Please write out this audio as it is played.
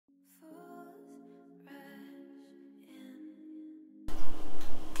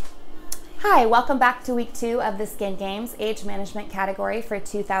Hi, welcome back to week 2 of the Skin Games Age Management category for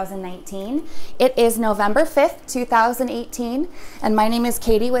 2019. It is November 5th, 2018, and my name is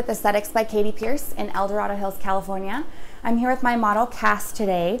Katie with Aesthetics by Katy Pierce in El Dorado Hills, California. I'm here with my model Cass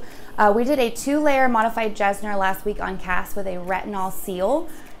today. We did a 2-layer modified Jesner last week on Cass with a retinol seal.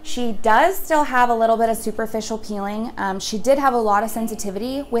 She does still have a little bit of superficial peeling. She did have a lot of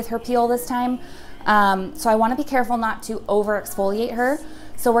sensitivity with her peel this time, so I want to be careful not to over exfoliate her.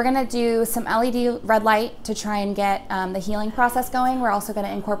 So we're going to do some LED red light to try and get the healing process going. We're also going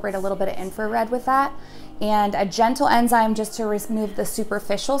to incorporate a little bit of infrared with that, and a gentle enzyme just to remove the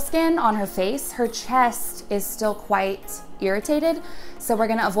superficial skin on her face. Her chest is still quite irritated, so we're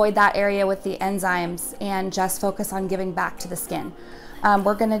going to avoid that area with the enzymes and just focus on giving back to the skin.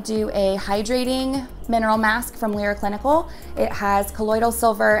 We're going to do a hydrating mineral mask from Lyra Clinical. It has colloidal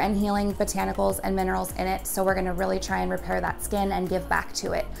silver and healing botanicals and minerals in it, so we're going to really try and repair that skin and give back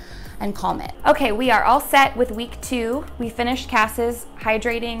to it and calm it. Okay, we are all set with week 2. We finished Cass's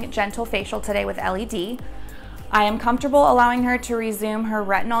hydrating gentle facial today with LED. I am comfortable allowing her to resume her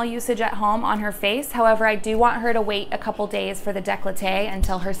retinol usage at home on her face. However, I do want her to wait a couple days for the décolleté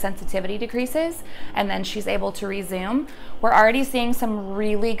until her sensitivity decreases, and then she's able to resume. We're already seeing some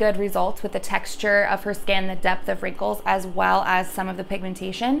really good results with the texture of her skin, the depth of wrinkles, as well as some of the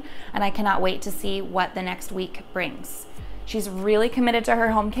pigmentation, and I cannot wait to see what the next week brings. She's really committed to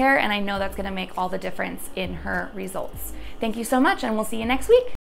her home care, and I know that's gonna make all the difference in her results. Thank you so much, and we'll see you next week.